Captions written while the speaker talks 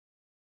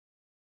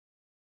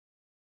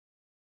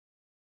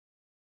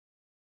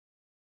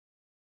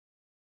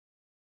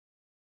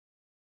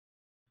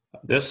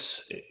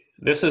This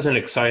this is an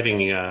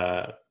exciting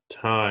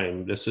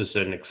time. This is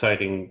an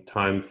exciting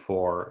time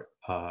for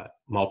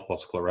multiple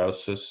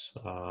sclerosis.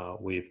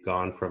 We've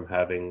gone from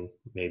having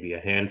maybe a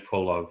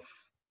handful of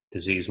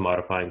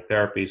disease-modifying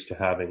therapies to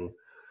having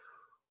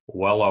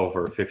well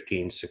over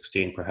 15,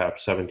 16,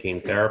 perhaps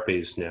 17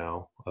 therapies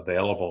now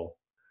available.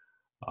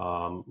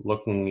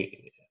 Looking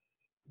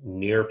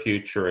near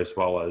future as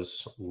well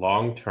as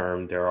long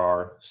term, there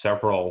are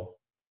several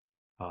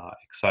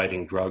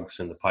exciting drugs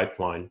in the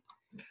pipeline.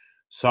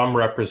 Some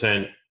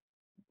represent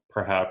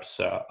perhaps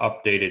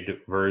updated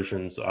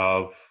versions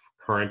of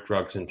current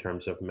drugs in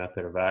terms of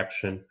method of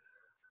action.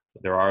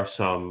 There are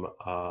some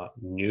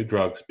new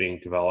drugs being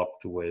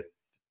developed with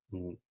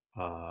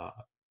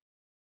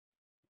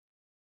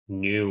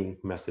new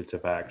methods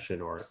of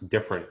action or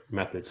different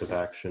methods of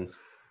action,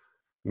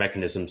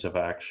 mechanisms of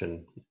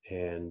action,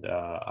 and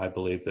I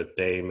believe that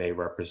they may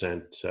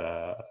represent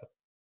an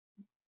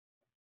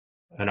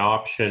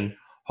option,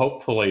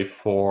 hopefully,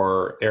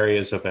 for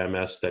areas of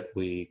MS that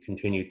we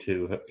continue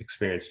to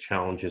experience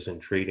challenges in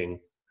treating,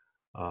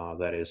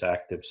 that is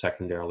active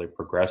secondarily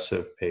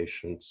progressive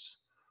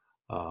patients,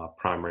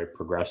 primary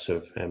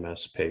progressive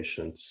MS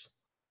patients,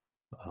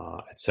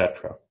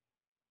 etc.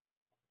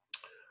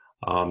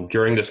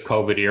 During this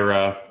COVID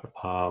era,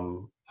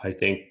 I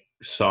think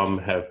some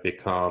have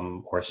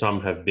become, or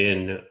some have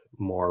been,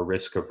 more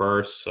risk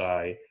averse.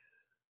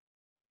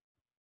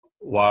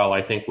 While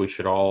I think we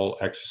should all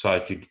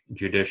exercise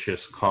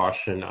judicious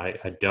caution,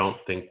 I don't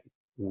think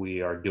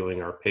we are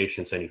doing our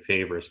patients any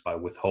favors by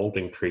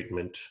withholding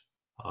treatment.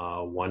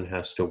 One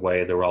has to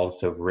weigh the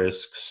relative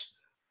risks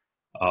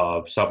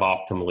of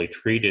suboptimally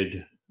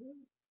treated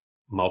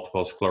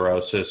multiple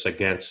sclerosis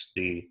against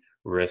the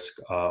risk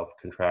of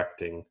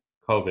contracting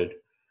COVID.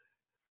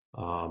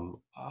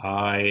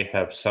 I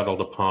have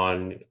settled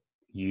upon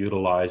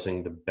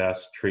utilizing the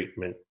best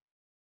treatment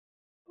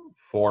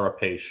for a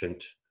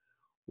patient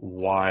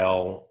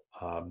while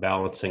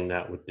balancing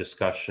that with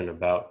discussion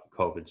about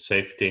COVID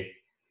safety.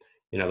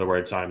 In other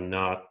words, I'm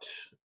not,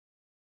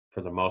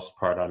 for the most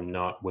part, I'm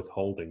not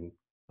withholding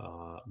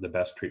the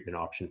best treatment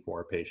option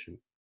for a patient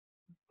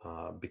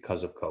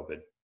because of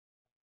COVID.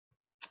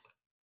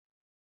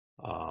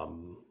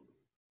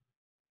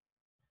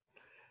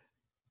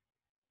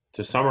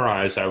 To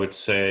summarize, I would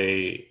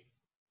say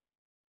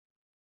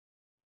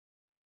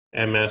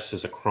MS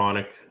is a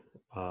chronic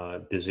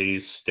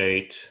disease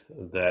state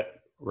that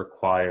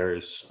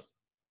requires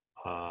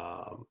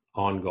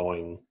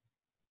ongoing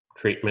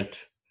treatment,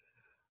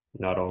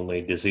 not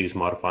only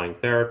disease-modifying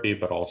therapy,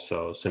 but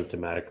also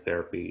symptomatic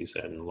therapies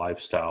and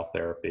lifestyle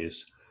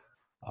therapies.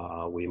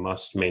 We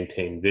must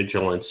maintain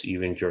vigilance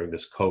even during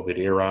this COVID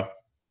era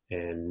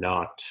and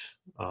not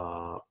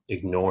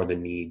ignore the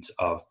needs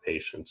of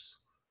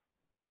patients.